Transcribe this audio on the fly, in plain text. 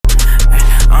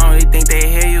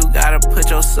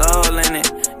your soul in it.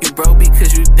 You broke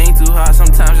because you think too hard,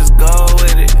 sometimes just go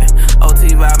with it.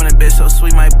 OT vibing a bitch so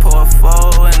sweet, might pour a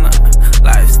foe in her.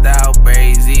 Lifestyle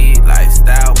crazy,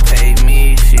 lifestyle pay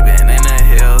me. She been in the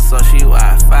hills, so she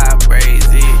Wi-Fi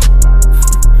crazy.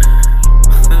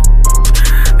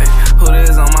 Who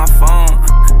this on my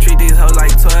phone? Treat these hoes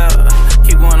like 12.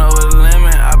 Keep going over the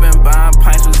limit, I've been buying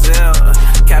pints with Zell.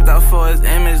 Capped out for his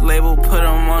image label, put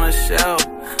him on a shelf.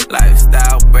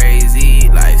 Lifestyle crazy,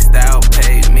 lifestyle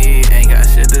pay me. Ain't got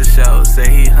shit to show, say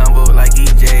he humble like he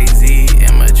Jay-Z.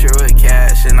 Immature with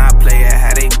cash and I play it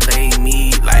how they play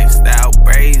me. Lifestyle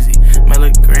crazy,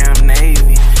 milligram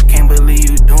Navy. Can't believe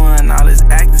you doing all this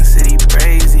acting, city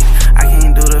crazy. I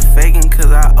can't do the faking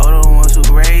cause I owe the ones who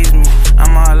raised me.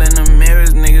 I'm all in the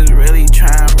mirrors, niggas really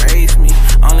trying to race me.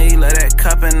 Only love that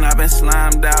cup and I've been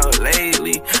slimed out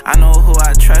lately. I know who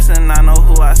I trust and I know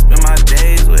who I spend my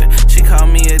days with. She called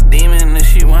me a demon and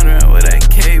she wondering where that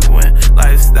cape went.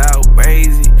 Lifestyle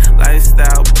crazy,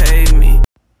 lifestyle pay me.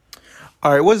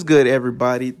 All right, what's good,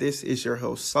 everybody? This is your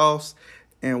host, Sauce,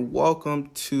 and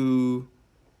welcome to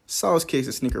Sauce Kicks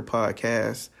a Sneaker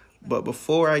Podcast. But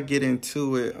before I get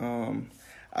into it,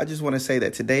 I just want to say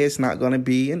that today it's not going to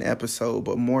be an episode,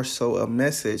 but more so a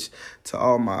message to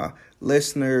all my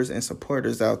listeners and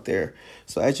supporters out there.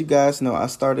 So as you guys know, I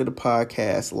started a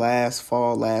podcast last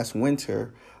fall, last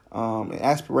winter,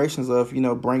 aspirations of,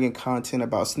 bringing content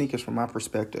about sneakers from my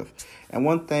perspective. And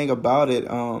one thing about it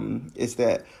is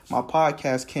that my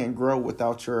podcast can't grow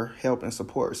without your help and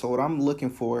support. So what I'm looking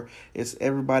for is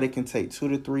everybody can take 2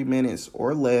 to 3 minutes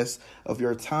or less of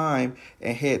your time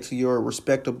and head to your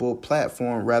respectable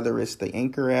platform, whether it's the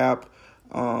Anchor app,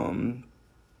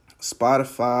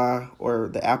 Spotify, or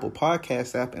the Apple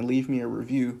Podcast app, and leave me a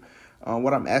review.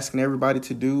 What I'm asking everybody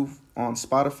to do on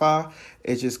Spotify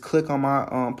is just click on my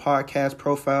podcast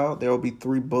profile. There will be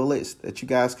 3 bullets that you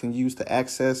guys can use to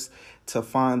access to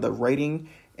find the rating.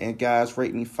 And guys,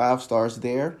 rate me 5 stars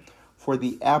there. For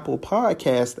the Apple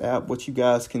Podcast app, what you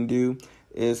guys can do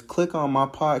is click on my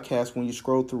podcast when you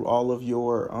scroll through all of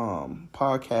your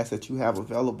podcasts that you have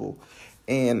available.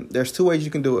 And there's 2 ways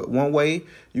you can do it. One way,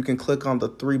 you can click on the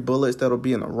 3 bullets that'll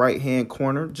be in the right-hand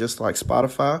corner, just like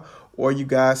Spotify. Or you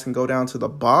guys can go down to the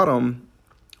bottom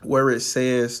where it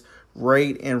says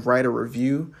rate and write a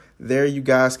review. There you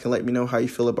guys can let me know how you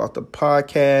feel about the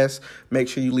podcast. Make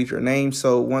sure you leave your name.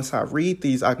 So once I read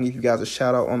these, I can give you guys a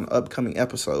shout out on upcoming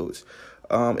episodes.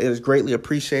 It is greatly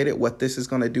appreciated. What this is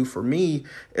going to do for me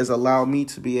is allow me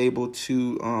to be able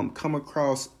to come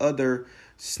across other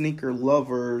sneaker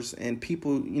lovers and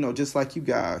people, just like you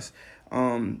guys.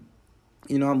 I'm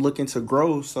looking to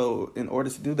grow. So in order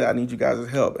to do that, I need you guys'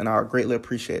 help, and I'll greatly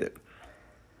appreciate it.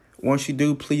 Once you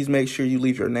do, please make sure you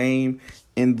leave your name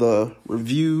in the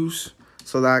reviews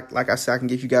so that, like I said, I can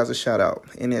give you guys a shout out,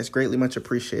 and it's greatly much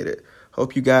appreciated.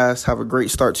 Hope you guys have a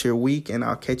great start to your week, and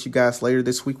I'll catch you guys later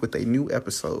this week with a new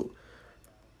episode.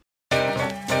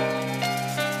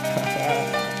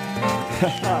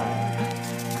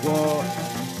 Well,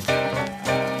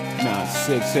 nah,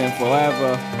 6 in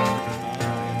forever.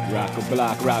 Rock a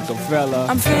block, Rockefeller.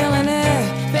 I'm feeling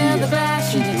it. Feel the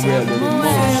glass, you just real little I'm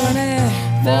feeling it.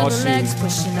 Feel the legs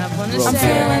pushing up on the I'm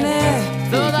feeling it.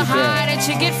 Feel the high that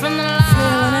you get from the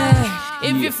line.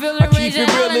 If you feel it, I keep it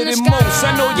realer than most,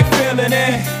 I know you're feeling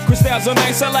it. Crystals are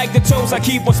nice, I like the toes, I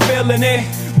keep on spilling it.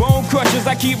 Bone crushers,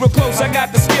 I keep real close, I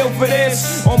got the skill for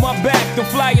this. On my back, the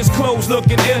flyers closed,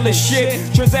 looking ill as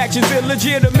shit. Transactions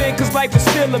illegitimate, cause life is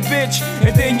still a bitch.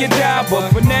 And then you die, but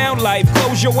for now, life,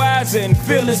 close your eyes and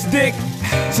feel its dick.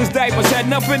 Since diapers had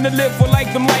nothing to live for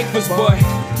like them lifers, but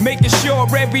making sure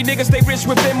every nigga stay rich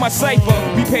within my cipher.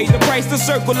 We paid the price to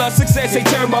circle of success, they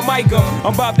turn my mic up.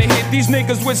 I'm about to hit these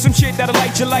niggas with some shit that'll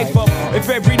light your life up. If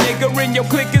every nigga in your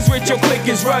clique is rich, your clique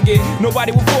is rugged.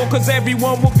 Nobody will fall cause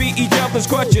everyone will be each other's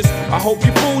crutches. I hope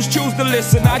you fools choose to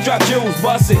listen, I drop jewels,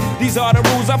 bust it. These are the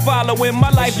rules I follow in my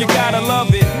life, you gotta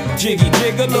love it. Jiggy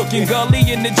jigger looking gully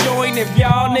in the joint. If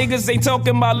y'all niggas ain't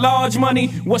talking about large money,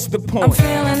 what's the point? I'm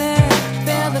feeling it.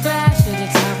 Feel the glass, you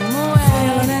just have them away.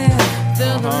 Feeling it.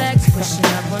 Feel the legs pushing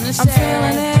up on the set. I'm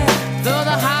feeling it. Feel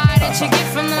the high that you get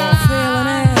from the line. Feeling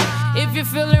it. If you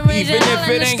feel it, even if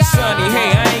it ain't sunny,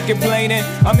 hey, I ain't complaining.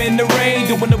 I'm in the rain,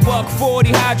 doing the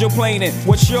 $140 hydroplaning.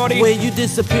 What shorty? Where you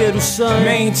disappear to sun?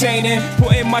 Maintaining,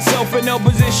 putting myself in no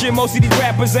position most of these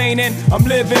rappers ain't in. I'm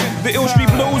living, the Ill Street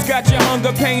Blues got your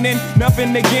hunger painting.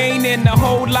 Nothing to gain and a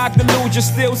whole lot to lose, you're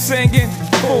still singing.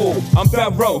 Fool, I'm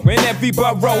thorough, in every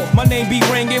borough. My name be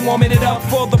ringing, warming it up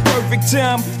for the perfect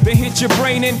time. Then hit your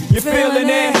brain and you're feeling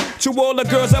it. To all the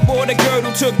girls, I bought a girl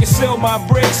who took and sell my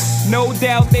bricks. No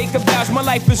doubt they can vouch, my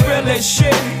life is realest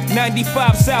shit.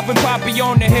 95 South and Poppy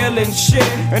on the hill and shit.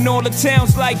 And all the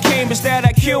towns like Cambridge that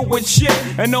I kill with shit.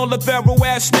 And all the thorough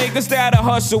ass niggas that I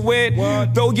hustle with.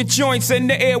 Throw your joints in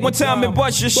the air one time and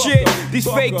bust your shit. These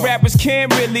fake rappers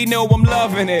can't really know I'm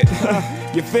loving it.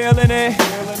 You feeling it?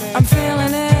 I'm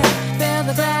feeling it. Feel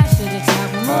the glass to the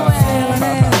top of my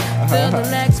way. Feel the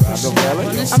legs pushing up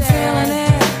on the I'm feeling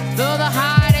it. Feel the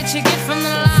high that you get from the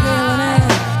line.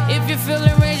 If you feel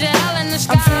it, raise your hell in the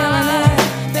sky. I'm feeling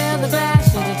it. Feel the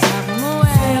glass to the top of my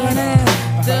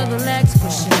way. Feel the legs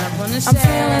pushing up on the I'm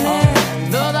feeling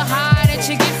it. Feel the high that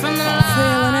you get from the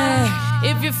line.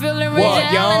 If you feel it, raise your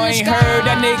hell Y'all in the ain't sky. heard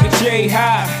that nigga J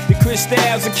High. The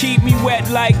crystals will keep me wet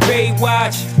like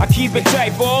Baywatch. I keep it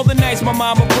tight for all the nights my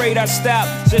mama prayed I stop.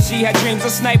 Said she had dreams a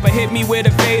sniper hit me with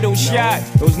a fatal shot.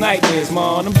 Those nightmares,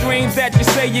 man, them dreams that you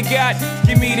say you got.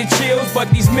 Give me the chills, but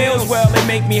these meals, well, they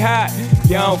make me hot.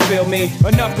 Y'all don't feel me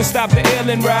enough to stop the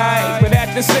illin' ride. But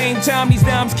at the same time, these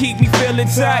dimes keep me feeling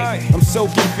tight. I'm so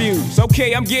confused.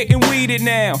 Okay, I'm getting weeded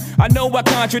now. I know I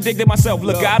contradicted myself.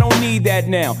 Look, I don't need that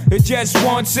now. It's just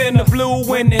once in the blue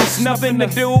when there's nothing to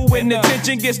do. When the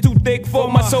tension gets too thick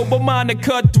for my sober mind to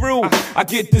cut through. I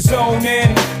get the zone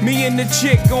in. Me and the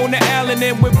chick on the island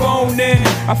and we're boning.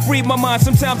 I free my mind.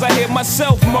 Sometimes I hear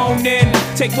myself moaning.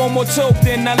 Take one more toke,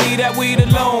 then I leave that weed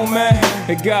alone, man.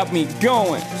 It got me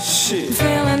going. Shit.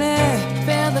 Feeling it,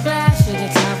 feel the glass to the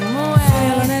top of my way.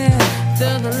 Feeling it,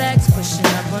 feel the legs pushing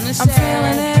up on the set. I'm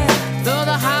feeling it, feel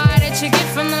the high that you get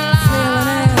from the line. Feeling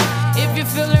it, if you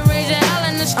feel it, raise your hell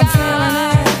in the sky. I'm feeling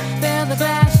it, feel the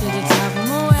glass to the top of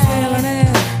my way. Feeling it,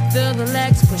 feel the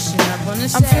legs pushing up on the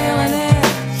set. I'm feeling it,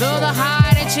 feel the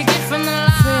high that you get from the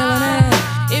line. Feeling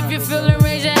it, if you feel it,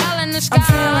 raise your hell in the sky. I'm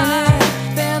feeling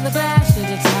it, feel the glass.